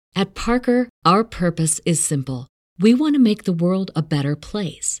At Parker, our purpose is simple. We want to make the world a better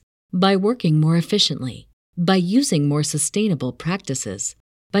place by working more efficiently, by using more sustainable practices,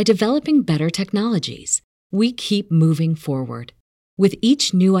 by developing better technologies. We keep moving forward. With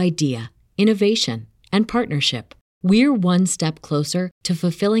each new idea, innovation, and partnership, we're one step closer to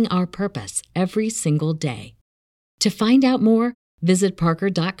fulfilling our purpose every single day. To find out more, visit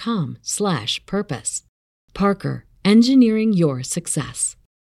parker.com/purpose. Parker, engineering your success.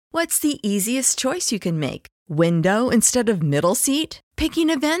 What's the easiest choice you can make? Window instead of middle seat? Picking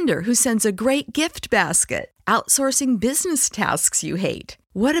a vendor who sends a great gift basket? Outsourcing business tasks you hate?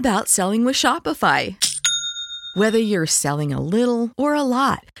 What about selling with Shopify? Whether you're selling a little or a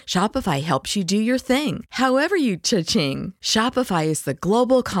lot, Shopify helps you do your thing, however you cha-ching. Shopify is the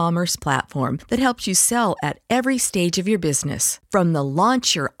global commerce platform that helps you sell at every stage of your business. From the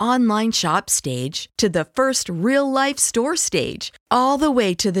launch your online shop stage to the first real-life store stage, all the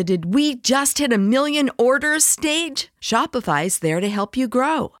way to the did we just hit a million orders stage. Shopify's there to help you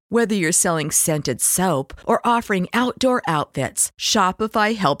grow. Whether you're selling scented soap or offering outdoor outfits,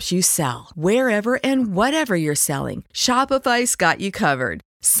 Shopify helps you sell. Wherever and whatever you're selling, Shopify's got you covered.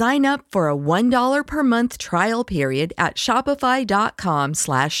 Sign up for a $1 per month trial period at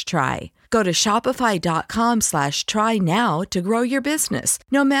shopify.com/try. Go to shopify.com/try now to grow your business,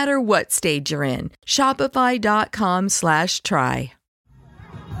 no matter what stage you're in. Shopify.com/try.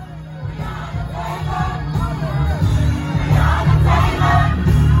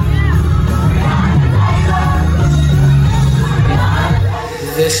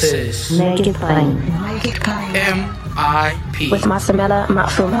 This is Make It Plain. Make It Plain. MIP With Masamela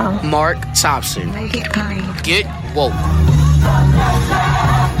Matfumo. Mark Thompson. Make It Plain. Get woke.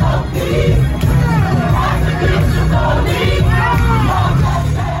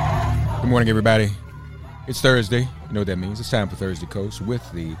 Good morning, everybody. It's Thursday. You know what that means. It's time for Thursday Coast with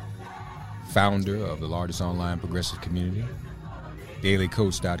the founder of the largest online progressive community,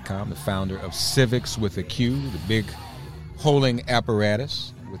 dailycoast.com, the founder of Civics with a Q, the big polling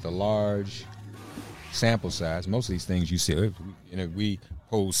apparatus with a large sample size. Most of these things you see, we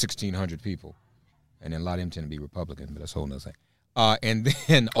poll 1,600 people, and then a lot of them tend to be Republican, but that's a whole nother thing. And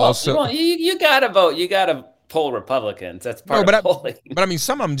then also... You got to vote. You got to poll Republicans. That's part of polling. But I mean,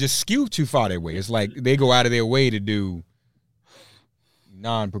 some of them just skew too far their way. It's like they go out of their way to do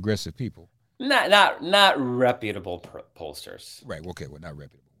non-progressive people. Not reputable pollsters. Right, okay, well, not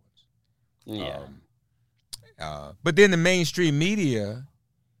reputable ones. Yeah. But then the mainstream media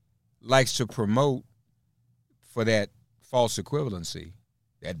likes to promote for that false equivalency,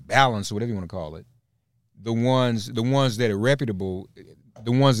 that balance, or whatever you want to call it, the ones that are reputable,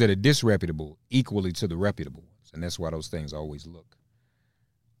 the ones that are disreputable equally to the reputable ones. And that's why those things always look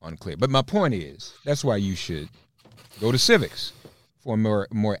unclear. But my point is, that's why you should go to Civics for a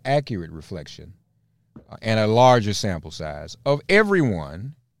more accurate reflection and a larger sample size of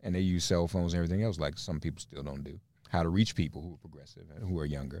everyone. And they use cell phones and everything else like some people still don't do, how to reach people who are progressive and who are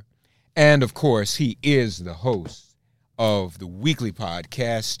younger. And, of course, he is the host of the weekly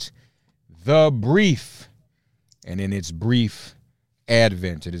podcast, The Brief. And in its brief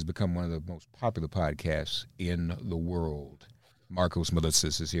advent, it has become one of the most popular podcasts in the world. Marcos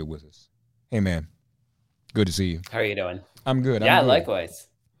Melitsas is here with us. Hey, man. Good to see you. How are you doing? I'm good. Yeah, I'm good. Likewise.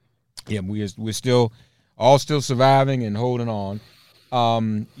 Yeah, we're still surviving and holding on.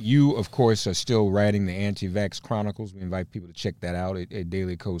 You, of course, are still writing the Anti-Vax Chronicles. We invite people to check that out at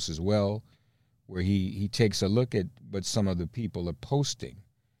Daily Coast as well, where he takes a look at what some of the people are posting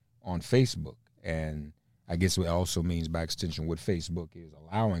on Facebook. And I guess it also means, by extension, what Facebook is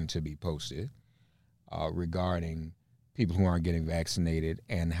allowing to be posted regarding people who aren't getting vaccinated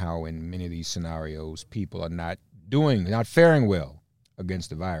and how in many of these scenarios people are not faring well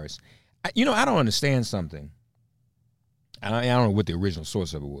against the virus. I don't understand something. I don't know what the original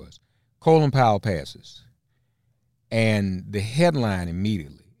source of it was. Colin Powell passes. And the headline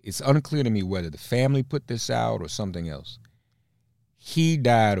immediately, it's unclear to me whether the family put this out or something else. He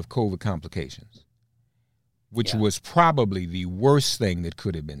died of COVID complications, which was probably the worst thing that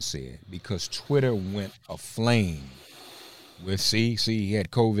could have been said because Twitter went aflame with, he had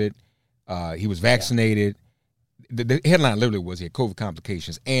COVID, he was vaccinated. Yeah. The headline literally was he had COVID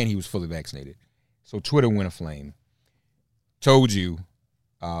complications and he was fully vaccinated. So Twitter went aflame. Told you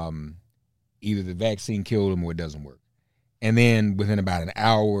either the vaccine killed him or it doesn't work. And then within about an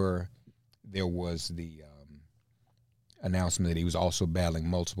hour, there was the announcement that he was also battling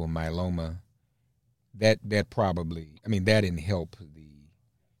multiple myeloma. That probably, that didn't help the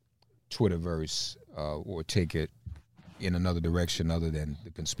Twitterverse or take it in another direction other than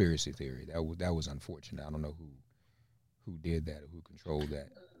the conspiracy theory. That was unfortunate. I don't know who did that or who controlled that.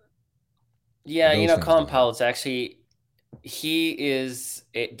 Yeah, Those things Colin don't help. Powell is actually, he is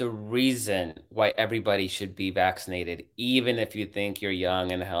the reason why everybody should be vaccinated, even if you think you're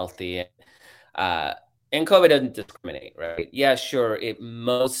young and healthy. Uh, and COVID doesn't discriminate, right? Yeah, sure, it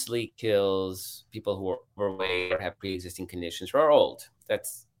mostly kills people who are overweight or have pre-existing conditions or are old.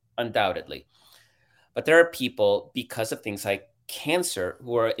 That's undoubtedly. But there are people, because of things like cancer,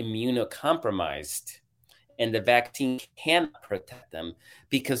 who are immunocompromised, and the vaccine cannot protect them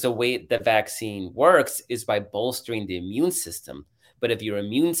because the way the vaccine works is by bolstering the immune system. But if your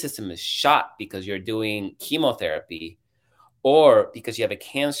immune system is shot because you're doing chemotherapy or because you have a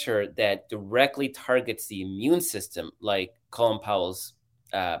cancer that directly targets the immune system, like Colin Powell's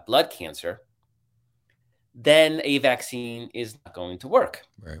blood cancer, then a vaccine is not going to work.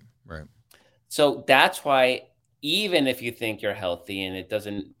 Right, right. So that's why, even if you think you're healthy and it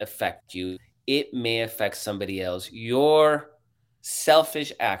doesn't affect you, it may affect somebody else. Your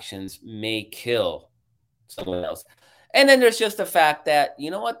selfish actions may kill someone else. And then there's just the fact that,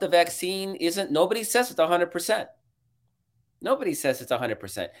 you know what, the vaccine isn't, nobody says it's 100%. Nobody says it's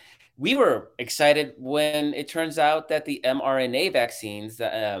 100%. We were excited when it turns out that the mRNA vaccines,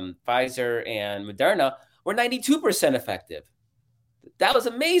 the Pfizer and Moderna, were 92% effective. That was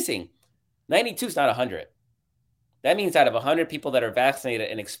amazing. 92 is not 100. That means out of 100 people that are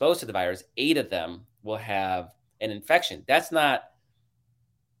vaccinated and exposed to the virus, 8 of them will have an infection. That's not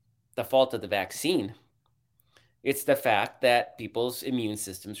the fault of the vaccine. It's the fact that people's immune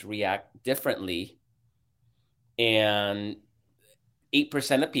systems react differently, and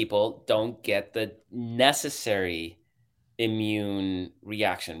 8% of people don't get the necessary immune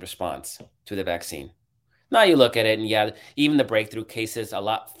reaction response to the vaccine. Now you look at it, and yeah, even the breakthrough cases, a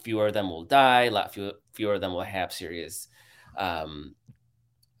lot fewer of them will die, a lot fewer of them will have serious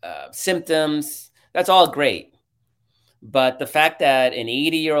symptoms. That's all great. But the fact that an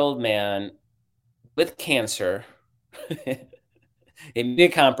 80-year-old man with cancer,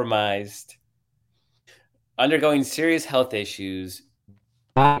 immunocompromised, undergoing serious health issues,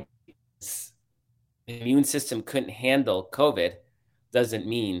 his immune system couldn't handle COVID, doesn't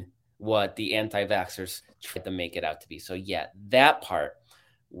mean what the anti-vaxxers tried to make it out to be. So yeah, that part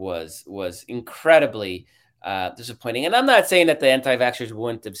was incredibly disappointing. And I'm not saying that the anti-vaxxers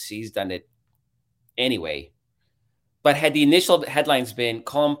wouldn't have seized on it anyway, but had the initial headlines been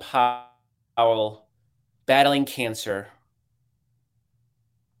Colin Powell battling cancer,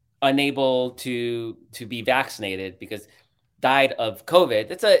 unable to be vaccinated because died of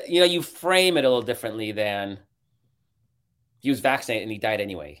COVID, it's you frame it a little differently than he was vaccinated and he died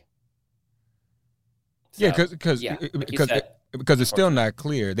anyway. So, Yeah, because it's still not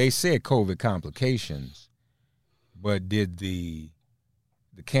clear. They said COVID complications, but did the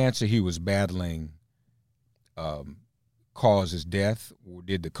cancer he was battling cause his death, or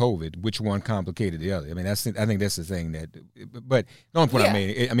did the COVID? Which one complicated the other? I mean, I think that's the thing that. But the only point I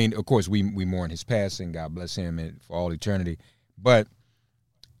made, I mean, of course, we mourn his passing. God bless him and for all eternity. But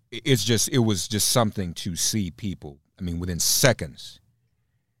it was just something to see people. I mean, within seconds.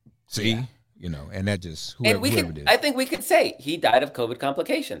 See. Yeah. And that just whoever did. I think we could say he died of COVID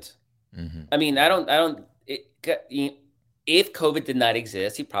complications. Mm-hmm. I mean, if COVID did not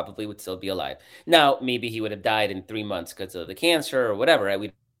exist, he probably would still be alive. Now, maybe he would have died in 3 months because of the cancer or whatever.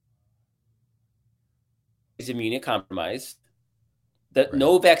 Right? He's immunocompromised.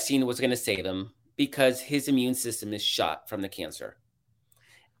 No vaccine was going to save him because his immune system is shot from the cancer.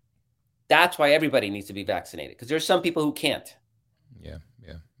 That's why everybody needs to be vaccinated, because there's some people who can't. Yeah.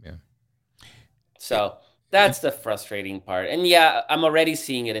 So that's the frustrating part. And yeah, I'm already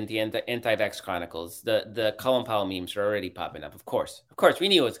seeing it in the anti-vax chronicles. The Colin Powell memes are already popping up. Of course, we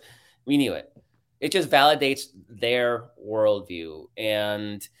knew it. It just validates their worldview,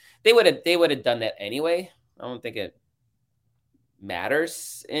 and they would have done that anyway. I don't think it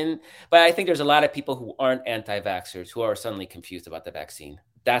matters. But I think there's a lot of people who aren't anti-vaxxers who are suddenly confused about the vaccine.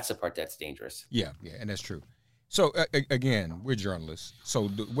 That's the part that's dangerous. Yeah, and that's true. So, again, we're journalists. So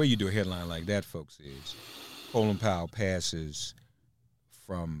the way you do a headline like that, folks, is Colin Powell passes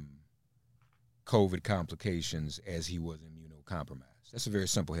from COVID complications as he was immunocompromised. That's a very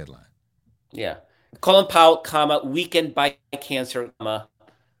simple headline. Yeah. Colin Powell, weakened by cancer,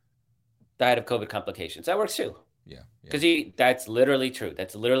 died of COVID complications. That works too. Yeah. Because that's literally true.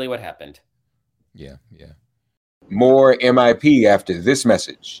 That's literally what happened. Yeah. More MIP after this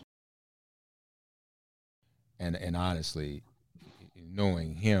message. And honestly,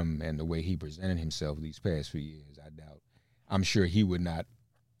 knowing him and the way he presented himself these past few years, I'm sure he would not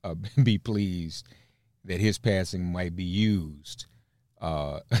be pleased that his passing might be used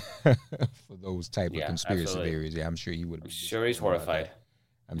for those type of conspiracy theories. Yeah, I'm sure he would. I'm sure he's horrified.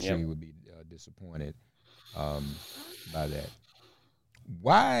 I'm sure he would be disappointed by that.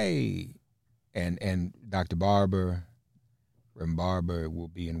 Why? And Dr. Barber, Reverend Barber, will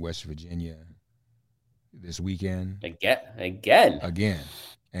be in West Virginia this weekend. Again.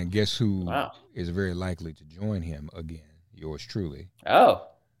 And guess who is very likely to join him again? Yours truly. Oh,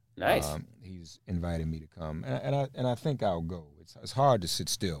 nice. He's invited me to come, and I think I'll go. It's hard to sit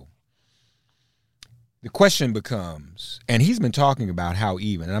still. The question becomes, and he's been talking about how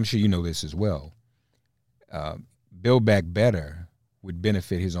even, and I'm sure you know this as well, Build Back Better would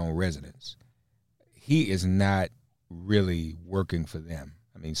benefit his own residents. He is not really working for them.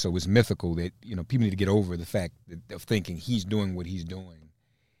 I mean, so it's mythical that, people need to get over the fact of thinking he's doing what he's doing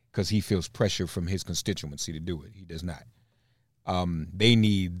because he feels pressure from his constituency to do it. He does not. They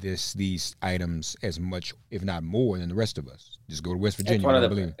need these items as much, if not more, than the rest of us. Just go to West Virginia.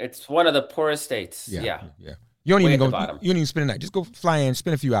 It's one of the poorest states. Yeah. You don't even go. You don't even spend a night. Just go fly in,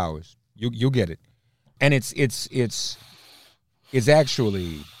 spend a few hours. You'll get it. And it's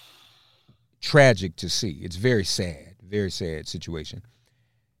actually tragic to see. It's very sad situation.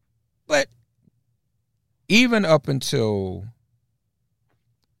 But even up until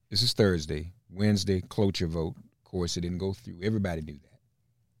this is Thursday, Wednesday, cloture vote. Of course, it didn't go through. Everybody knew that,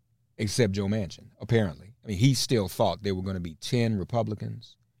 except Joe Manchin, apparently. I mean, he still thought there were going to be 10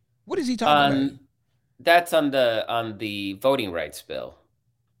 Republicans. What is he talking about? That's on the voting rights bill,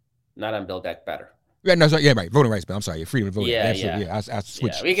 not on Build Back Better. Yeah, no, sorry, right. Voting rights bill. I'm sorry, freedom of voting. Yeah. I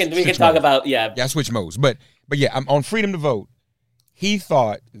switched. We can talk about Yeah, I switched modes, but yeah, I'm on freedom to vote. He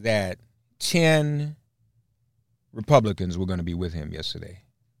thought that 10 Republicans were going to be with him yesterday.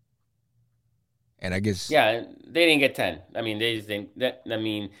 And I guess they didn't get 10. I mean, they just think that. I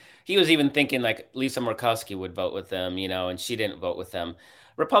mean, he was even thinking like Lisa Murkowski would vote with them, and she didn't vote with them.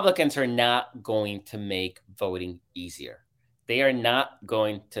 Republicans are not going to make voting easier. They are not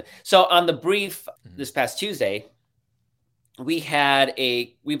going to. So on the brief this past Tuesday, we've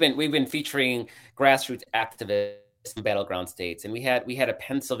been featuring grassroots activists in battleground states, and we had a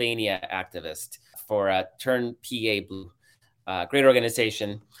Pennsylvania activist for Turn PA Blue, great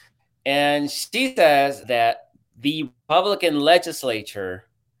organization. And she says that the Republican legislature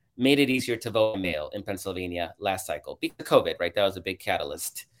made it easier to vote by mail in Pennsylvania last cycle because of COVID, right? That was a big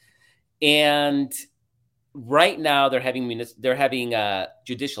catalyst. And right now they're having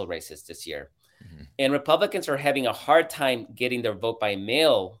judicial races this year. Mm-hmm. And Republicans are having a hard time getting their vote by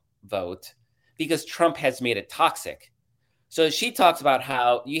mail vote because Trump has made it toxic. So she talks about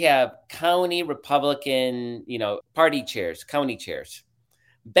how you have county Republican, party chairs, county chairs,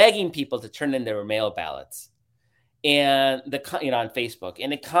 begging people to turn in their mail ballots, and on Facebook,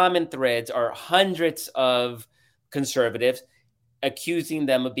 and the common threads are hundreds of conservatives accusing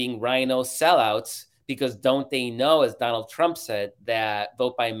them of being rhino sellouts because don't they know, as Donald Trump said, that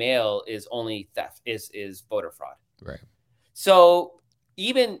vote by mail is only theft, is voter fraud. Right. So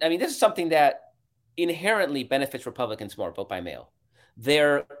this is something that inherently benefits Republicans more, vote by mail.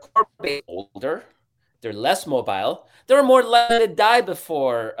 They're older. They're less mobile. They're more likely to die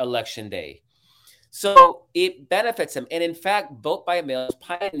before Election Day. So it benefits them. And in fact, vote by mail is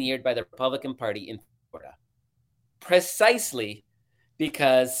pioneered by the Republican Party in Florida, precisely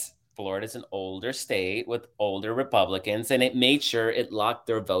because Florida is an older state with older Republicans, and it made sure it locked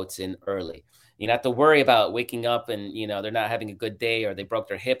their votes in early. You don't have to worry about waking up and, they're not having a good day or they broke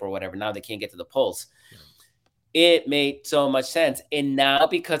their hip or whatever. Now they can't get to the polls. Yeah. It made so much sense. And now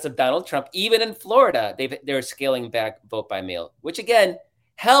because of Donald Trump, even in Florida, they're scaling back vote by mail, which again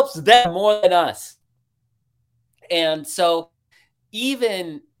helps them more than us. And so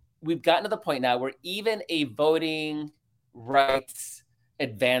we've gotten to the point now where even a voting rights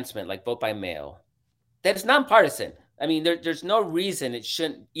advancement like vote by mail, that is nonpartisan. I mean, there's no reason it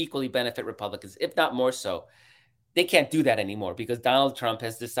shouldn't equally benefit Republicans, if not more so. They can't do that anymore because Donald Trump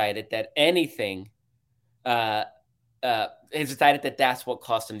has decided that anything has decided that that's what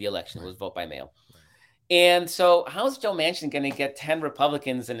cost him the election, was vote by mail. Right. And so how is Joe Manchin going to get 10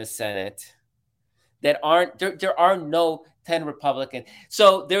 Republicans in the Senate that aren't, there are no 10 Republicans.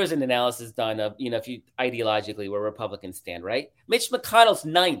 So there was an analysis done of, if you ideologically where Republicans stand, right? Mitch McConnell's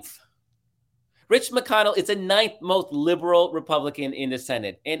 9th. Rich McConnell is the 9th most liberal Republican in the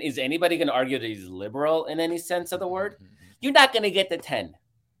Senate. And is anybody going to argue that he's liberal in any sense of the word? You're not going to get to 10.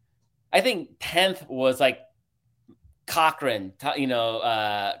 I think 10th was like Cochran,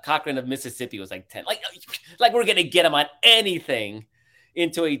 Cochran of Mississippi was like 10. Like we're going to get him on anything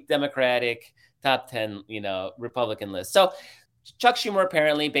into a Democratic top 10, Republican list. So Chuck Schumer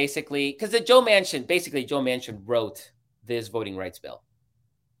apparently because Joe Manchin wrote this voting rights bill.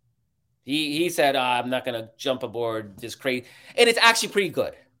 He said, I'm not going to jump aboard this crazy. And it's actually pretty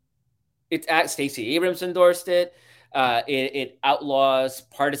good. Stacey Abrams endorsed it. It outlaws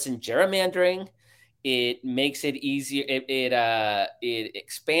partisan gerrymandering. It makes it easier. It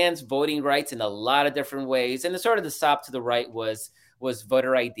expands voting rights in a lot of different ways. And the sort of the stop to the right was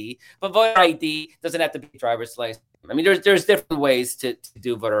voter ID. But voter ID doesn't have to be driver's license. I mean, there's different ways to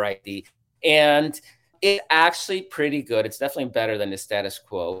do voter ID. And it's actually pretty good. It's definitely better than the status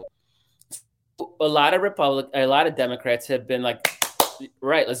quo. A lot of Democrats have been like,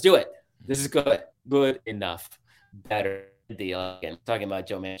 right, let's do it. This is good enough, better deal. Again, talking about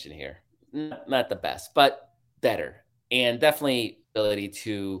Joe Manchin here, not the best, but better, and definitely ability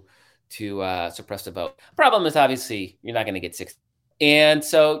to suppress the vote. Problem is obviously you're not going to get 60, and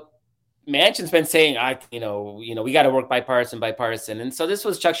so Manchin's been saying, we got to work bipartisan, and so this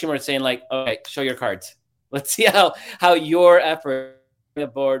was Chuck Schumer saying like, okay, show your cards. Let's see how your effort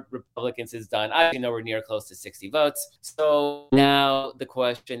aboard Republicans is done. I nowhere near close to 60 votes. So now the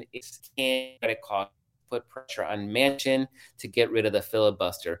question is, can it put pressure on Manchin to get rid of the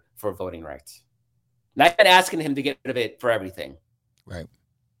filibuster for voting rights? And I've been asking him to get rid of it for everything. Right.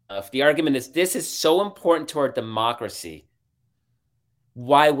 If the argument is this is so important to our democracy,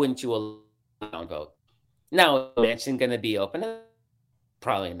 why wouldn't you allow a vote? Now, is Manchin going to be open?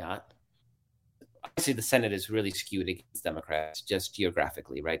 Probably not. Obviously, the Senate is really skewed against Democrats, just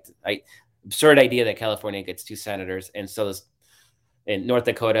geographically, right? Absurd idea that California gets 2 senators, and so does in North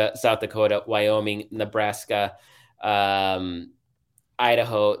Dakota, South Dakota, Wyoming, Nebraska, Idaho,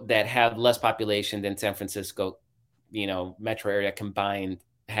 that have less population than San Francisco, metro area combined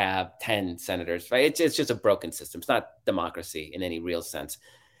have 10 senators, right? It's just a broken system. It's not democracy in any real sense.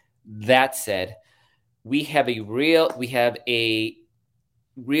 That said, we have a real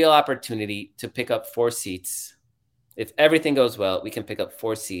opportunity to pick up 4 seats. If everything goes well, we can pick up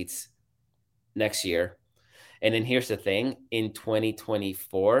 4 seats next year. And then here's the thing. In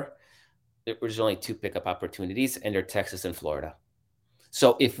 2024, there's only 2 pickup opportunities, and they're Texas and Florida.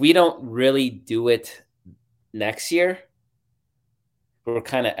 So if we don't really do it next year, we're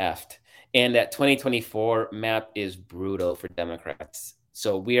kind of effed. And that 2024 map is brutal for Democrats.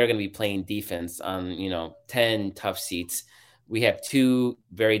 So we are going to be playing defense on, 10 tough seats. We have 2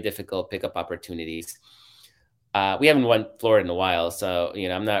 very difficult pickup opportunities. We haven't won Florida in a while, so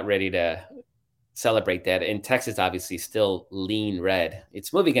I'm not ready to celebrate that. And Texas obviously still lean red.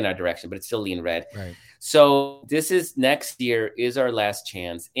 It's moving in our direction, but it's still lean red. Right. So next year is our last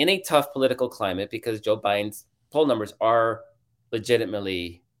chance in a tough political climate because Joe Biden's poll numbers are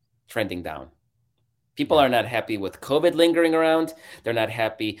legitimately trending down. People are not happy with COVID lingering around. They're not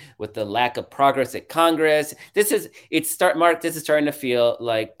happy with the lack of progress at Congress. This is starting to feel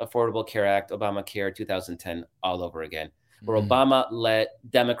like Affordable Care Act, Obamacare 2010 all over again, where Obama let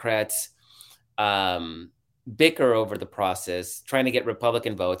Democrats bicker over the process, trying to get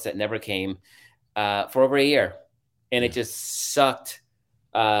Republican votes that never came for over a year. And it just sucked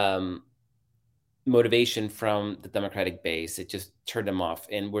motivation from the Democratic base. It just turned them off.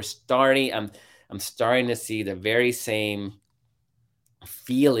 And I'm starting to see the very same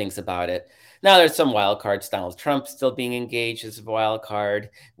feelings about it. Now there's some wild cards. Donald Trump still being engaged as a wild card.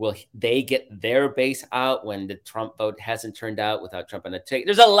 Will they get their base out when the Trump vote hasn't turned out without Trump on the ticket?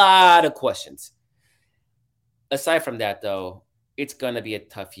 There's a lot of questions. Aside from that, though, it's going to be a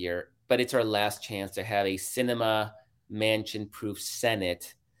tough year, but it's our last chance to have a Sinema Manchin-proof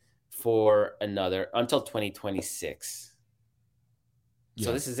Senate for until 2026. Yeah.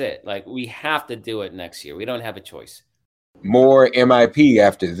 So this is it. Like, we have to do it next year. We don't have a choice. More MIP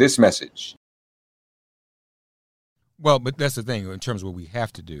after this message. Well, but that's the thing in terms of what we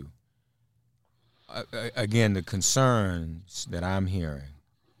have to do. Again, the concerns that I'm hearing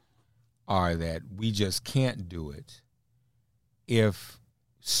are that we just can't do it if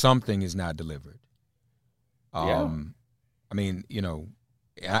something is not delivered. I mean,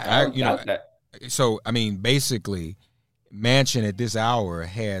 so I mean, basically, Manchin at this hour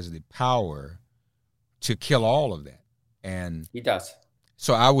has the power to kill all of that, and he does.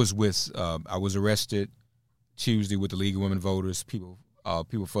 So I was arrested Tuesday with the League of Women Voters, people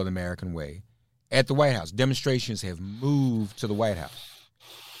for the American Way, at the White House. Demonstrations have moved to the White House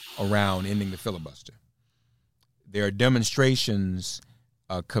around ending the filibuster. There are demonstrations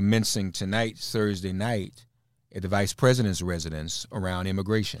commencing tonight, Thursday night, at the Vice President's residence around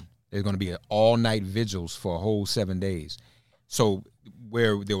immigration. There's going to be all-night vigils for a whole 7 days. So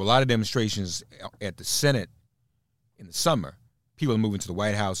where there were a lot of demonstrations at the Senate in the summer, people are moving to the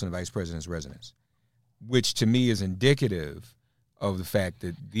White House and the Vice President's residence, which to me is indicative of the fact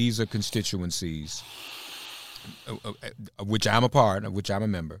that these are constituencies of which I'm a part, of which I'm a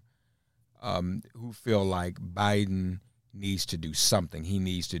member, who feel like Biden needs to do something. He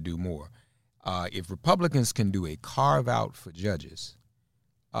needs to do more. If Republicans can do a carve-out for judges,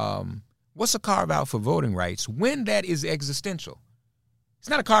 what's a carve-out for voting rights when that is existential? It's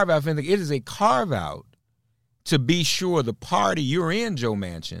not a carve-out for anything. It is a carve-out to be sure the party you're in, Joe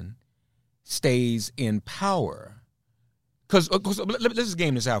Manchin, stays in power. Because let's just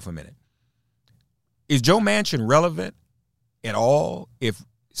game this out for a minute. Is Joe Manchin relevant at all if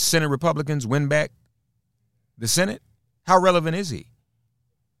Senate Republicans win back the Senate? How relevant is he?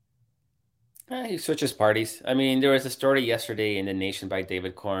 He switches parties. I mean, there was a story yesterday in The Nation by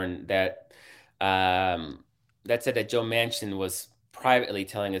David Corn that said that Joe Manchin was privately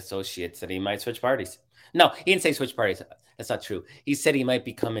telling associates that he might switch parties. No, he didn't say switch parties. That's not true. He said he might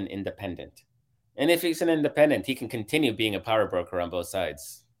become an independent. And if he's an independent, he can continue being a power broker on both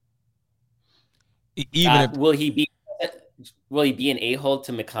sides. Even if, will he be an a-hole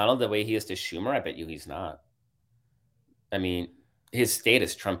to McConnell the way he is to Schumer? I bet you he's not. I mean, his state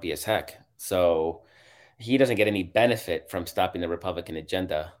is Trumpy as heck. So he doesn't get any benefit from stopping the Republican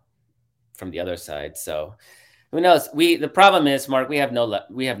agenda from the other side. So who knows? The problem is, Mark, we have no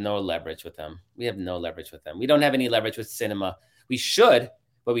leverage with them. We have no leverage with them. We don't have any leverage with Sinema. We should,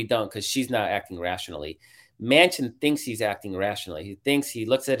 but we don't, because she's not acting rationally. Manchin thinks he's acting rationally. He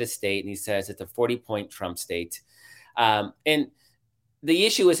looks at his state and he says it's a 40-point Trump state. And the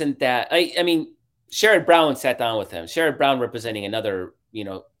issue isn't that. I mean, Sherrod Brown sat down with him. Sherrod Brown representing another,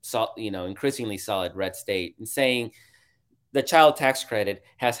 increasingly solid red state, and saying the child tax credit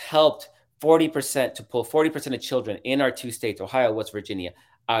has helped 40% to pull 40% of children in our two states, Ohio, West Virginia,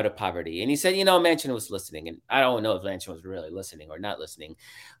 out of poverty. And he said, Manchin was listening. And I don't know if Manchin was really listening or not listening,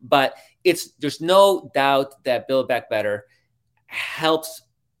 but there's no doubt that Build Back Better helps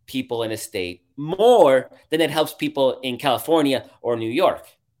people in a state more than it helps people in California or New York,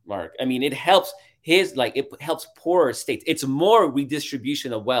 Mark. I mean, it helps it helps poorer states. It's more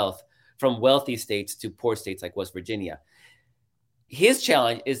redistribution of wealth from wealthy states to poor states like West Virginia. His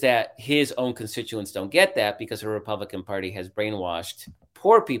challenge is that his own constituents don't get that because the Republican Party has brainwashed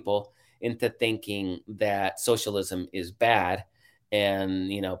poor people into thinking that socialism is bad and,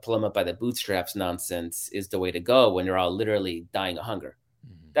 pull them up by the bootstraps nonsense is the way to go when they're all literally dying of hunger.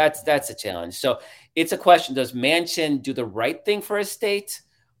 Mm-hmm. That's a challenge. So it's a question, does Manchin do the right thing for his state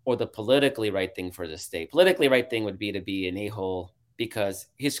or the politically right thing for the state? Politically right thing would be to be an a-hole because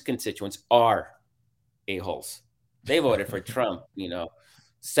his constituents are a-holes. They voted for Trump, 70-30.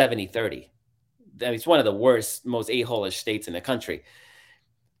 I mean, it's one of the worst, most a-hole-ish states in the country.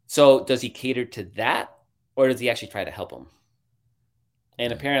 So does he cater to that, or does he actually try to help him?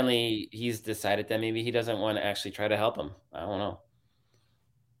 And apparently he's decided that maybe he doesn't want to actually try to help him. I don't know.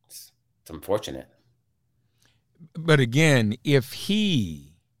 It's unfortunate. But again, if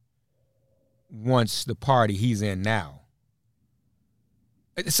he wants the party he's in now,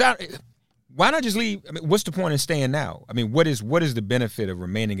 why not just leave? I mean, what's the point of staying now? I mean, what is the benefit of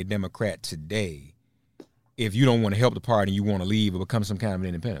remaining a Democrat today if you don't want to help the party and you want to leave or become some kind of an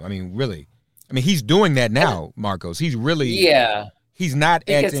independent? I mean, really? I mean, he's doing that now, Marcos. He's really He's not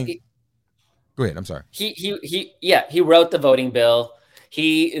acting. Go ahead. I'm sorry. He wrote the voting bill.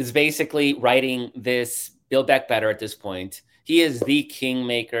 He is basically writing this Build Back Better at this point. He is the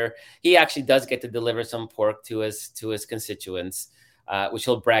kingmaker. He actually does get to deliver some pork to his constituents. Which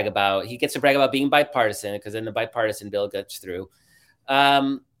he'll brag about. He gets to brag about being bipartisan because then the bipartisan bill gets through.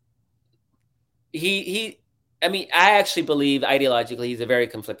 I actually believe ideologically he's a very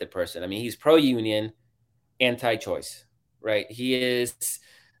conflicted person. I mean, he's pro-union, anti-choice, right? He is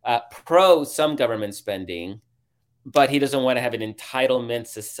pro some government spending, but he doesn't want to have an entitlement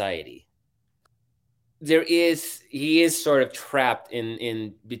society. He is sort of trapped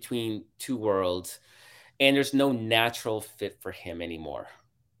in between two worlds. And there's no natural fit for him anymore.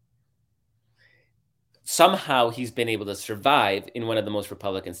 Somehow he's been able to survive in one of the most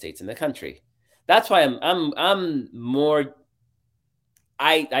Republican states in the country. That's why I'm more.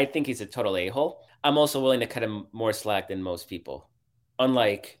 I think he's a total a-hole. I'm also willing to cut him more slack than most people.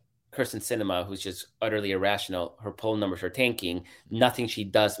 Unlike Kyrsten Sinema, who's just utterly irrational. Her poll numbers are tanking. Nothing she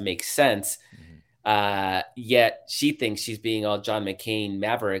does makes sense. Mm-hmm. Yet she thinks she's being all John McCain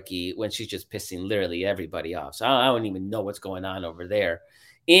mavericky when she's just pissing literally everybody off. So I don't even know what's going on over there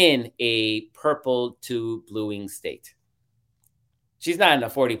in a purple to bluing state. She's not in a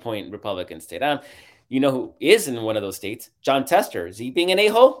 40-point Republican state. You know who is in one of those states? John Tester. Is he being an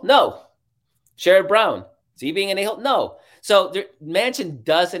a-hole? No. Sherrod Brown. Is he being an a-hole? No. So Manchin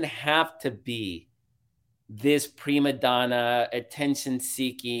doesn't have to be this prima donna,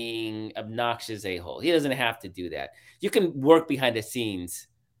 attention-seeking, obnoxious a-hole. He doesn't have to do that. You can work behind the scenes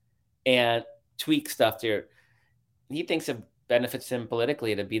and tweak stuff there. He thinks it benefits him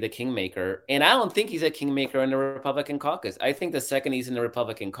politically to be the kingmaker. And I don't think he's a kingmaker in the Republican caucus. I think the second he's in the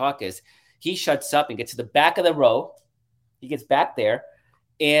Republican caucus, he shuts up and gets to the back of the row. He gets back there.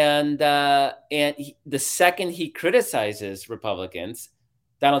 And the second he criticizes Republicans,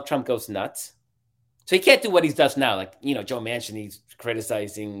 Donald Trump goes nuts. So he can't do what he does now. Like, Joe Manchin, he's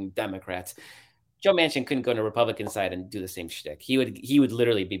criticizing Democrats. Joe Manchin couldn't go on the Republican side and do the same shtick. He would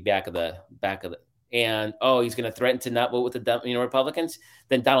literally be back of the and he's going to threaten to not vote with the Republicans.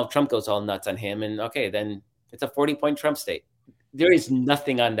 Then Donald Trump goes all nuts on him, and okay, then it's a 40-point Trump state. There is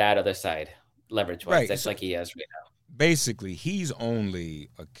nothing on that other side, leverage-wise. Right. That's like he has right now. Basically, he's only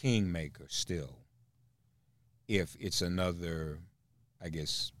a kingmaker still if it's another, I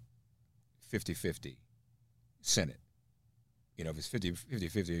guess, 50-50 Senate. If it's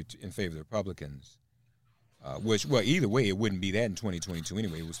 50-50 in favor of the Republicans, either way, it wouldn't be that in 2022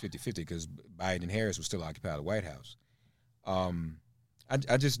 anyway. It was 50-50 because Biden and Harris would still occupy the White House.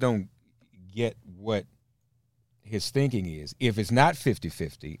 I just don't get what his thinking is. If it's not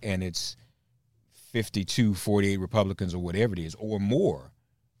 50-50 and it's 52-48 Republicans or whatever it is, or more,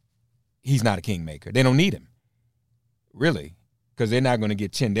 he's not a kingmaker. They don't need him, really, because they're not going to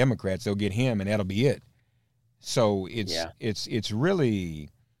get 10 Democrats. They'll get him, and that'll be it. So it's really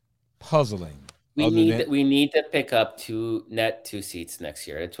puzzling. We need to pick up two seats next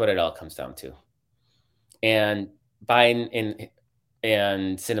year. It's what it all comes down to. And Biden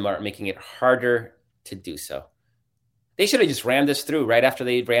and Sinema are making it harder to do so. They should have just rammed this through right after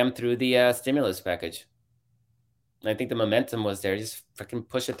they rammed through the stimulus package. And I think the momentum was there. Just freaking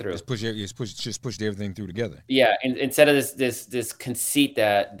push it through. Just pushed everything through together. Yeah, and instead of this conceit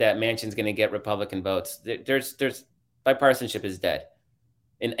that Manchin's going to get Republican votes, there's bipartisanship is dead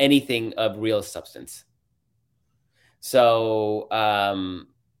in anything of real substance. So,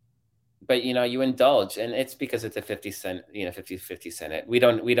 but you indulge, and it's because it's a 50-50 Senate. We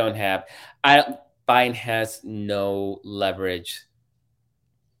don't have. Biden has no leverage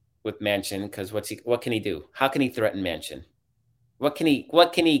with Manchin because what can he do? How can he threaten Manchin? What can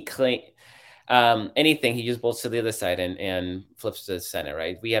he claim? Anything. He just bolts to the other side and flips to the Senate,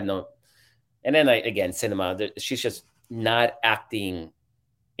 right? We have no. And then again, Sinema, she's just not acting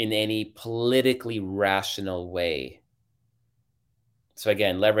in any politically rational way. So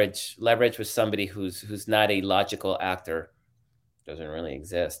again, leverage with somebody who's not a logical actor doesn't really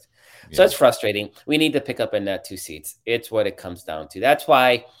exist. Yeah. So it's frustrating. We need to pick up in that 2 seats. It's what it comes down to. That's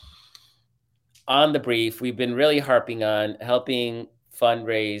why on the brief, we've been really harping on helping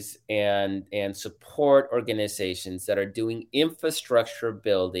fundraise and support organizations that are doing infrastructure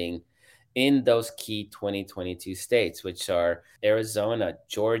building in those key 2022 states, which are Arizona,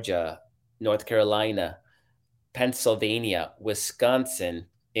 Georgia, North Carolina, Pennsylvania, Wisconsin,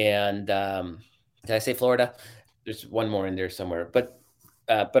 and did I say Florida? There's one more in there somewhere,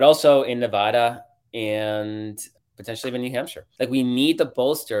 but also in Nevada and potentially even New Hampshire. Like we need to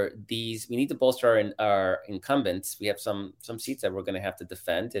bolster these. We need to bolster our incumbents. We have some seats that we're going to have to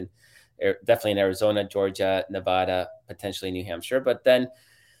defend, and definitely in Arizona, Georgia, Nevada, potentially New Hampshire. But then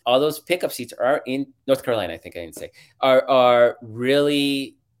all those pickup seats are in North Carolina. I think I didn't say are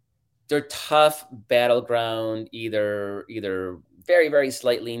really. They're tough battleground, either very, very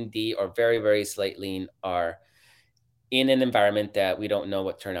slight lean D or very, very slight lean R, in an environment that we don't know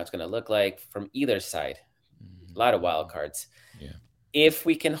what turnout's going to look like from either side. A lot of wild cards. Yeah. If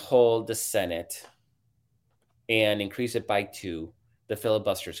we can hold the Senate and increase it by 2, the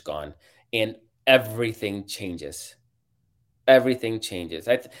filibuster's gone, and everything changes. Everything changes.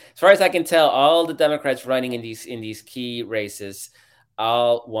 As far as I can tell, all the Democrats running in these key races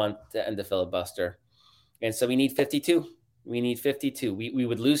all want to end the filibuster. And so we need 52. We need 52. We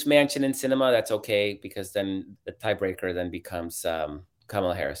would lose Manchin and Sinema. That's okay, because then the tiebreaker then becomes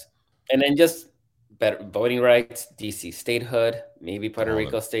Kamala Harris. And then just better voting rights, DC statehood, maybe Puerto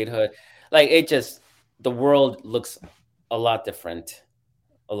Rico statehood. Like the world looks a lot different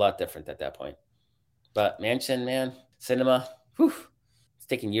at that point. But Manchin, man, Sinema, it's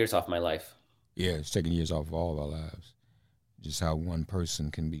taking years off my life. Yeah, it's taking years off of all of our lives. Just how one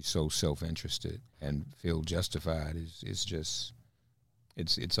person can be so self-interested and feel justified is just,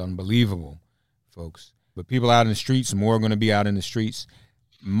 it's unbelievable, folks. But people out in the streets, more are going to be out in the streets.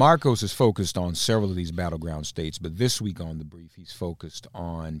 Marcos is focused on several of these battleground states, but this week on The Brief, he's focused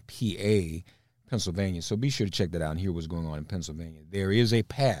on PA, Pennsylvania. So be sure to check that out and hear what's going on in Pennsylvania. There is a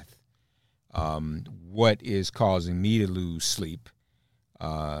path. What is causing me to lose sleep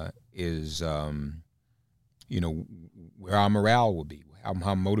is where our morale will be,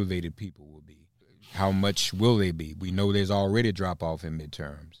 how motivated people will be, how much will they be. We know there's already a drop-off in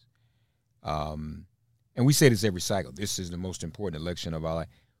midterms. And we say this every cycle. This is the most important election of our life.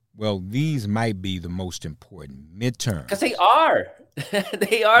 Well, these might be the most important midterms. Because they are.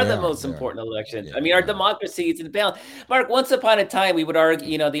 They are the most important elections. Yeah, I mean, our democracy is in balance. Mark, once upon a time, we would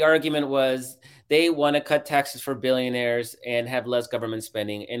argue, the argument was they want to cut taxes for billionaires and have less government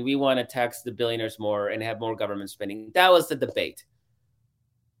spending, and we want to tax the billionaires more and have more government spending. That was the debate.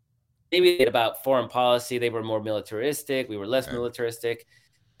 Maybe about foreign policy, they were more militaristic. We were less militaristic.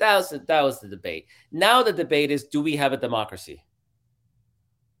 That was the debate. Now the debate is, do we have a democracy?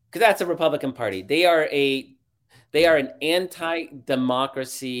 Because that's the Republican Party. They are an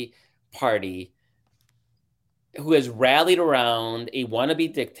anti-democracy party who has rallied around a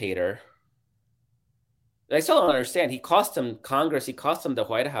wannabe dictator. I still don't understand. He cost them Congress. He cost them the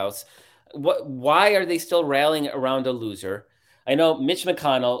White House. Why are they still rallying around a loser? I know Mitch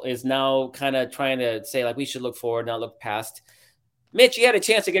McConnell is now kind of trying to say, like, we should look forward, not look past. Mitch, you had a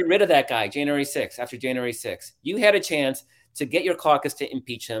chance to get rid of that guy after January 6th. You had a chance to get your caucus to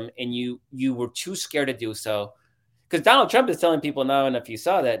impeach him, and you were too scared to do so. Because Donald Trump is telling people now, and if you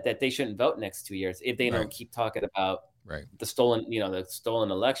saw that they shouldn't vote next 2 years if they don't keep talking about the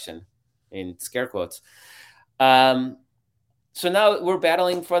stolen election in scare quotes. So now we're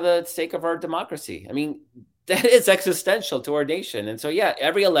battling for the sake of our democracy. I mean, that is existential to our nation. And so,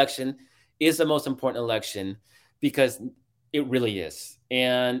 every election is the most important election because it really is.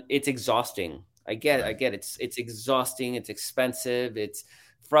 And it's exhausting. I get it. It's exhausting. It's expensive. It's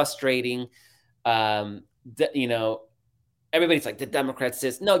frustrating. Everybody's like, the Democrats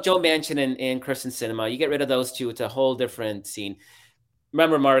this. No, Joe Manchin and Kyrsten Sinema, you get rid of those two, it's a whole different scene.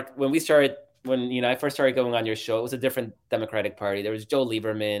 Remember, Mark, when I first started going on your show, it was a different Democratic Party. There was Joe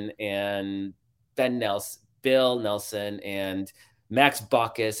Lieberman and Bill Nelson and Max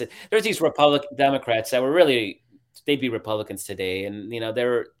Baucus. There's these Republican Democrats that were really, they'd be Republicans today. And, they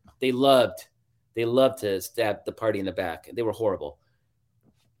loved to stab the party in the back. They were horrible.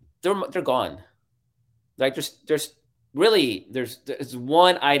 They're gone. Like there's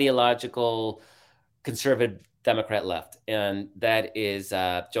one ideological conservative Democrat left, and that is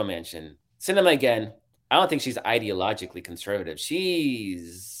Joe Manchin. Sinema, again, I don't think she's ideologically conservative.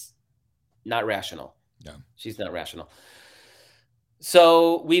 She's not rational. No, she's not rational.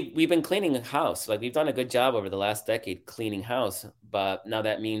 So we've been cleaning house. Like, we've done a good job over the last decade cleaning house, but now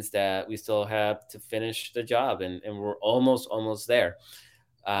that means that we still have to finish the job, and we're almost there.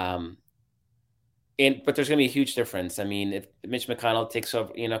 But there's going to be a huge difference. I mean, if Mitch McConnell takes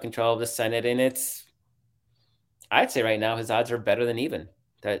over, control of the Senate, and I'd say right now his odds are better than even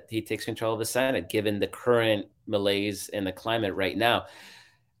that he takes control of the Senate, given the current malaise in the climate right now.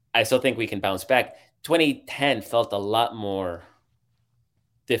 I still think we can bounce back. 2010 felt a lot more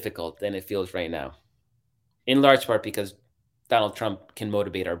difficult than it feels right now, in large part because Donald Trump can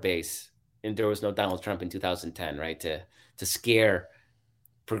motivate our base, and there was no Donald Trump in 2010, right? To scare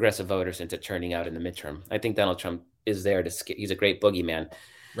progressive voters into turning out in the midterm. I think Donald Trump is there to scare. He's a great boogeyman.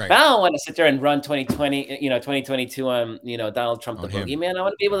 Right. But I don't want to sit there and run 2022 on, Donald Trump, the boogeyman. I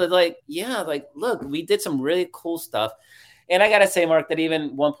want to be able to look, we did some really cool stuff. And I got to say, Mark, that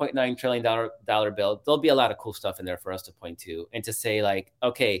even $1.9 trillion bill, there'll be a lot of cool stuff in there for us to point to and to say, like,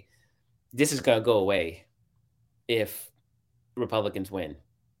 okay, this is going to go away if Republicans win.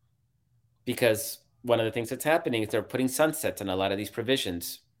 Because one of the things that's happening is they're putting sunsets on a lot of these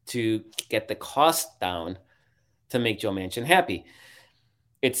provisions to get the cost down to make Joe Manchin happy.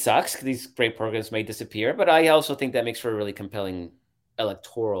 It sucks because these great programs may disappear, but I also think that makes for a really compelling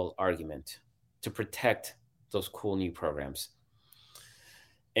electoral argument to protect those cool new programs.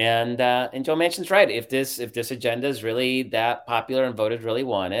 And Joe Manchin's right. If this agenda is really that popular and voters really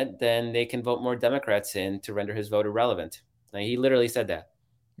want it, then they can vote more Democrats in to render his vote irrelevant. Now, he literally said that.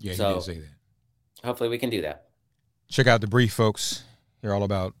 Yeah, he did say that. Hopefully we can do that. Check out The Brief, folks. Hear all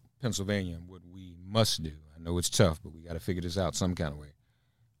about Pennsylvania and what we must do. I know it's tough, but we got to figure this out some kind of way.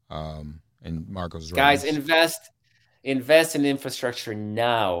 And Marco's right. Guys, invest in infrastructure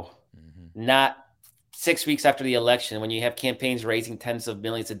now, not 6 weeks after the election when you have campaigns raising tens of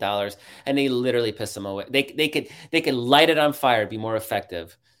millions of dollars and they literally piss them away. They could light it on fire, be more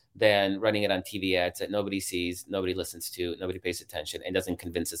effective than running it on TV ads that nobody sees, nobody listens to, nobody pays attention, and doesn't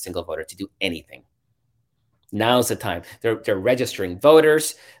convince a single voter to do anything. Now's the time. They're registering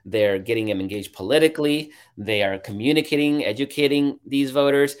voters. They're getting them engaged politically. They are communicating, educating these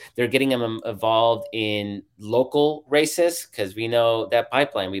voters. They're getting them involved in local races because we know that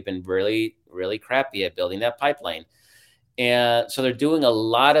pipeline. We've been really, really crappy at building that pipeline. And so they're doing a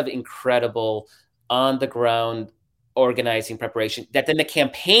lot of incredible organizing preparation that then the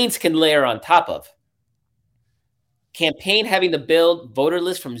campaigns can layer on top of. campaign having to build voter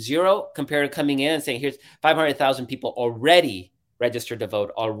lists from zero compared to coming in and saying, here's 500,000 people already registered to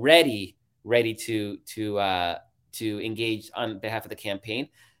vote, already ready to engage on behalf of the campaign,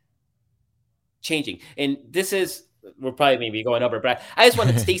 changing. And this is, we're probably maybe going over, but I just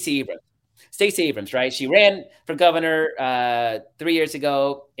wanted Stacey Abrams, right? She ran for governor 3 years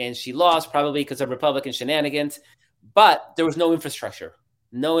ago, and she lost probably because of Republican shenanigans, but there was no infrastructure,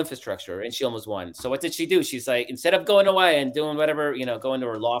 and she almost won. So what did she do? She's like, instead of going away and doing whatever, going to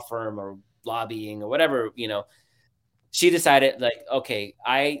her law firm or lobbying or whatever, she decided, like, okay,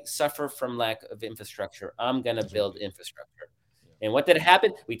 I suffer from lack of infrastructure. I'm going to build infrastructure. And what did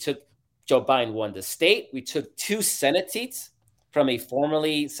happen? Joe Biden won the state. We took 2 Senate seats from a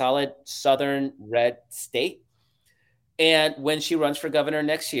formerly solid Southern red state. And when she runs for governor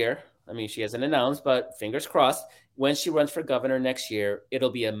next year, I mean, she hasn't announced, but fingers crossed, when she runs for governor next year, it'll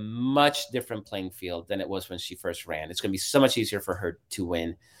be a much different playing field than it was when she first ran. It's going to be so much easier for her to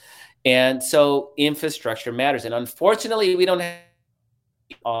win. And so infrastructure matters. And unfortunately, we don't have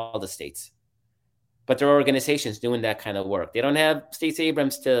all the states, but there are organizations doing that kind of work. They don't have Stacey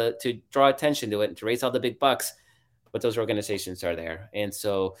Abrams to draw attention to it and to raise all the big bucks, but those organizations are there. And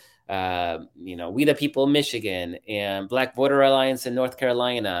so, We the People in Michigan and Black Voter Alliance in North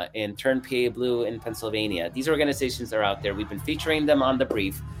Carolina and Turn PA Blue in Pennsylvania. These organizations are out there. We've been featuring them on The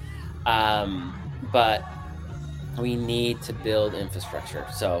Brief, but we need to build infrastructure.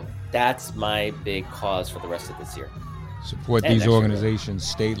 So that's my big cause for the rest of this year. Support these organizations,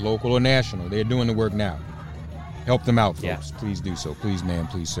 state, local, or national. They're doing the work now. Help them out, folks. Yeah. Please do so. Please, ma'am.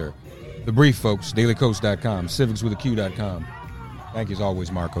 Please, sir. The Brief, folks. DailyKos.com. CivicsWithAQ.com. Thank you as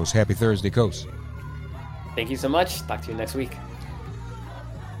always, Marcos. Happy Thursday, Kos. Thank you so much. Talk to you next week.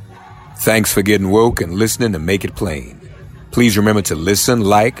 Thanks for getting woke and listening to Make It Plain. Please remember to listen,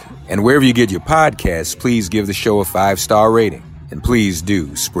 like, and wherever you get your podcasts, please give the show a 5-star rating. And please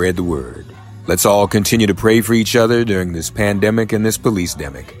do spread the word. Let's all continue to pray for each other during this pandemic and this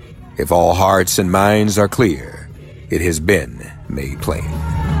police-demic. If all hearts and minds are clear, it has been made plain.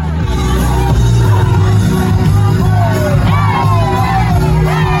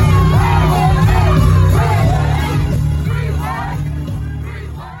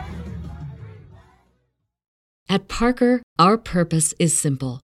 At Parker, our purpose is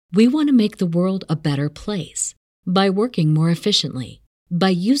simple. We want to make the world a better place by working more efficiently, by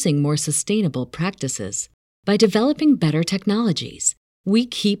using more sustainable practices, by developing better technologies. We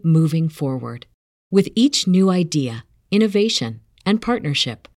keep moving forward. With each new idea, innovation, and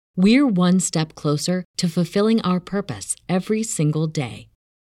partnership, we're one step closer to fulfilling our purpose every single day.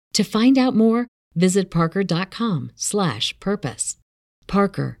 To find out more, visit parker.com/purpose.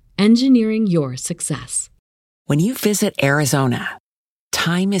 Parker, engineering your success. When you visit Arizona,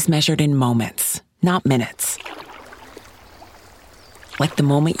 time is measured in moments, not minutes. Like the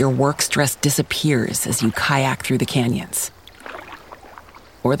moment your work stress disappears as you kayak through the canyons.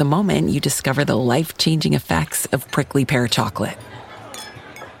 Or the moment you discover the life-changing effects of prickly pear chocolate.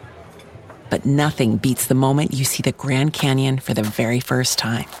 But nothing beats the moment you see the Grand Canyon for the very first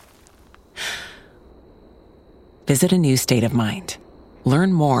time. Visit a new state of mind.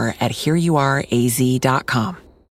 Learn more at hereyouareaz.com.